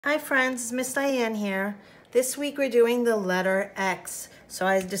Hi friends, it's Miss Diane here. This week we're doing the letter X. So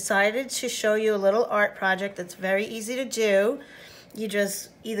I decided to show you a little art project that's very easy to do. You just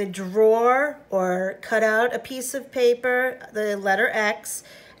either draw or cut out a piece of paper, the letter X,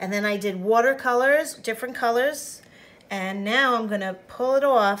 and then I did watercolors, different colors, and now I'm gonna pull it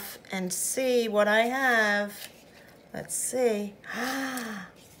off and see what I have. Let's see.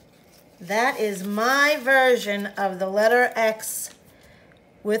 That is my version of the letter X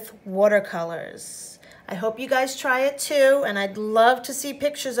with watercolors. I hope you guys try it too, and I'd love to see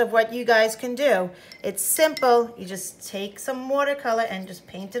pictures of what you guys can do. It's simple. You just take some watercolor and just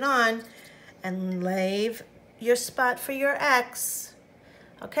paint it on and leave your spot for your X.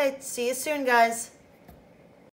 Okay, see you soon, guys.